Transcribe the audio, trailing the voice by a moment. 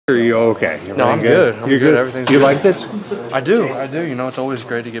Are you okay? No, I'm good. I'm good. Everything's good. You like this? I do. You know, it's always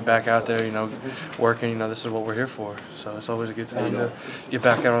great to get back out there, you know, working. You know, this is what we're here for. So it's always a good time to get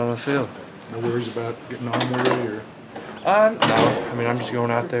back out on the field. No worries about getting arm weary or? No. I mean, I'm just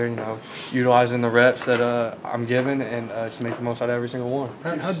going out there, you know, utilizing the reps that I'm given and just make the most out of every single one.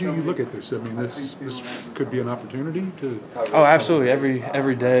 How do you look at this? I mean, this could be an opportunity to. Oh, absolutely.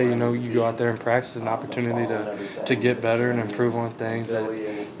 Every day, you know, you go out there and practice, an opportunity to get better and improve on things that,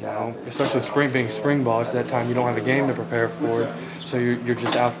 you know, especially spring being spring ball. It's that time you don't have a game to prepare for, so you're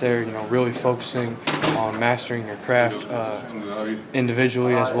just out there, you know, really focusing on mastering your craft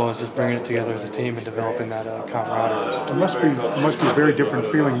individually as well as just bringing it together as a team and developing that camaraderie. It must be a very different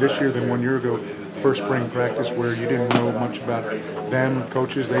feeling this year than 1 year ago. First spring practice where you didn't know much about them,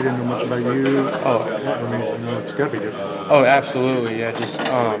 coaches, they didn't know much about you. Oh, I mean, you know, it's got to be different. Oh, absolutely, yeah.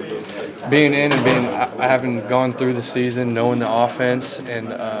 Just being in and I haven't gone through the season, knowing the offense,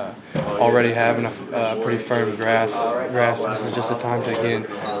 and already having a pretty firm grasp. This is just a time to again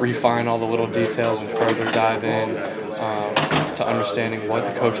refine all the little details and further dive in to understanding what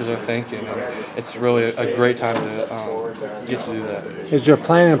the coaches are thinking. And it's really a great time to get to do that. Is there a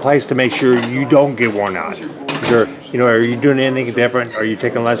plan in place to make sure you don't get worn out? Is there, you know, are you doing anything different? Are you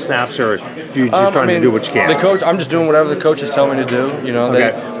taking less snaps, or are you just trying to do what you can? The coach, I'm just doing whatever the coaches tell me to do. You know,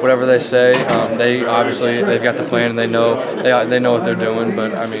 whatever they say. They obviously they've got the plan and they know what they're doing.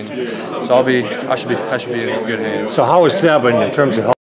 But I mean, so I should be in good hands. So how is Seven in terms of